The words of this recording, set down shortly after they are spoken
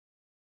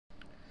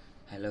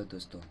Hello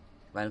दोस्तों,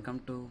 welcome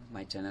to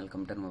my channel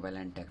computer mobile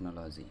and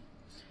technology.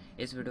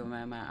 इस video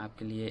में मैं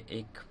आपके लिए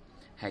एक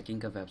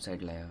हैकिंग का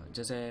वेबसाइट लाया हूँ।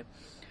 जैसे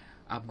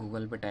आप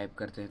गूगल पे टाइप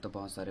करते हैं तो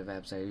बहुत सारे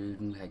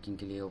वेबसाइट हैकिंग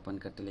के लिए ओपन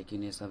करते हैं,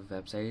 लेकिन ये सब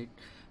वेबसाइट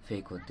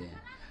फेक होते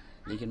हैं।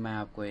 लेकिन मैं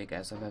आपको एक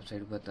ऐसा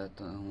वेबसाइट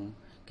बताता हूँ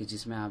कि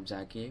जिसमें आप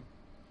जाके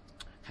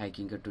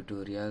हैकिंग के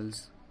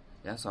ट्यूटोरियल्स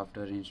या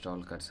सॉफ्टवेयर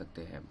इंस्टॉल कर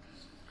सकते हैं।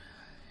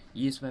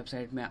 इस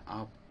वेबसाइट में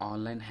आप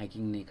ऑनलाइन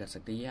हैकिंग नहीं कर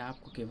सकते। ये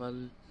आपको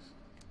केवल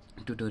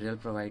ट्यूटोरियल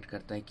प्रोवाइड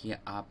करता है कि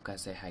आप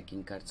कैसे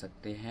हैकिंग कर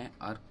सकते हैं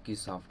और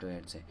किस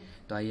सॉफ्टवेयर से।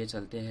 तो आइए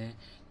चलते हैं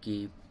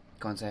कि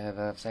कौन सा है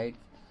वेबसाइट।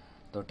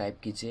 तो टाइप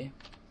कीजिए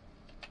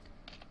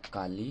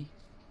काली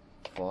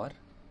फॉर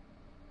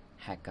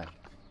हैकर,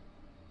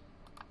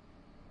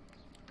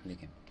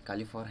 देखिए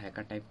काली फॉर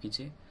हैकर टाइप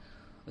कीजिए।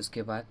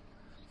 उसके बाद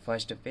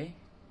फर्स्ट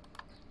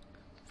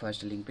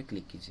लिंक पे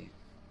क्लिक कीजिए।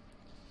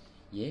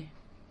 ये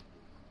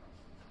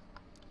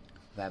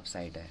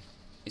वेबसाइट है।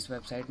 इस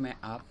वेबसाइट में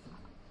आप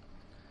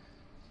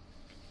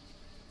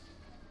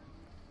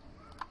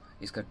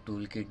इसका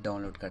टूल किट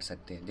डाउनलोड कर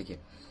सकते हैं। देखिए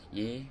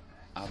ये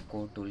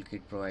आपको टूल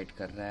किट प्रोवाइड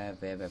कर रहा है,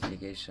 वेब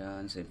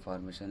एप्लीकेशंस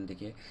इंफॉर्मेशन।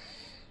 देखिए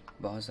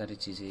बहुत सारी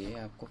चीज़ें ये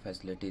आपको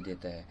फैसिलिटी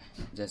देता है।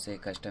 जैसे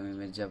कस्टम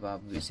इमेज, जब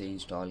आप इसे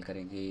इंस्टॉल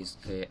करेंगे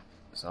इसके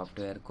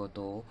सॉफ्टवेयर को,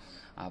 तो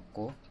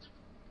आपको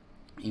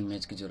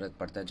इमेज की ज़रूरत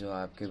पड़ता है जो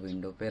आपके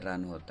विंडो पे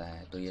रन होता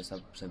है। तो ये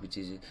सभी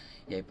चीज़ें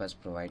यही पास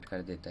प्रोवाइड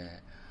कर देता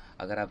है।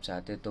 अगर आप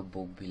चाहते तो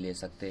बुक भी ले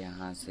सकते हैं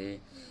यहाँ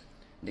से।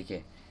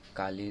 देखिए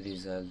काली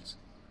रिजल्ट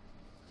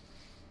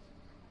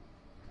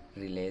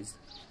रिलीज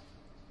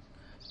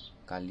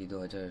काली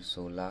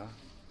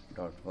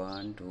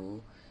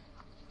 2016.1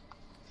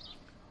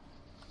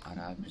 और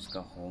आप इसका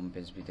होम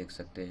पेज भी देख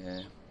सकते हैं।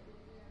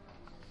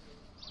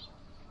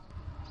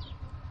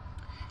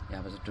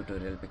 यहाँ पर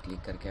ट्यूटोरियल पे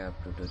क्लिक करके आप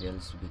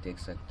ट्यूटोरियल्स भी देख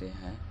सकते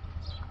हैं।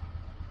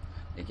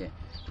 देखिए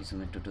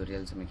इसमें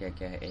ट्यूटोरियल्स में क्या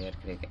क्या है, air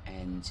crack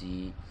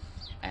NG,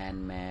 N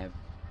map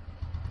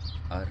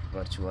और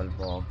वर्चुअल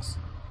बॉक्स,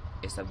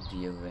 ये सब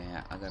दिए हुए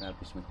हैं। अगर आप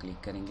इसमें क्लिक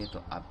करेंगे तो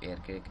आप एयर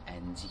क्रैक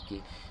एनजी के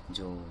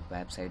जो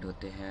वेबसाइट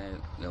होते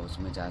हैं या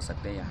उसमें जा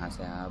सकते हैं। यहाँ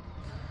से आप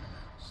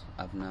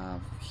अपना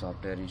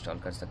सॉफ्टवेयर इंस्टॉल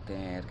कर सकते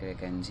हैं एयर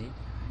क्रैक एनजी,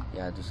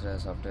 या दूसरा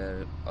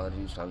सॉफ्टवेयर और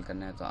इंस्टॉल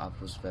करना है तो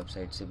आप उस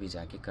वेबसाइट से भी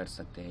जाके कर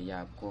सकते हैं। या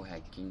आपको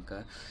हैकिंग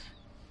का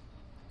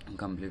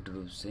कंप्लीट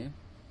रूप से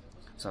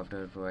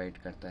सॉफ्टवेयर प्रोवाइड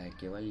करता है।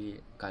 केवल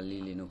ये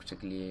काली लिनक्स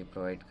के लिए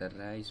प्रोवाइड कर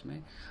रहा है।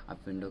 इसमें आप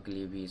विंडो के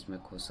लिए भी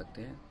इसमें खोज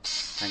सकते हैं।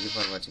 Thank you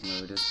for watching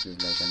my videos. Please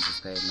like and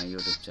subscribe my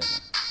YouTube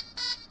channel.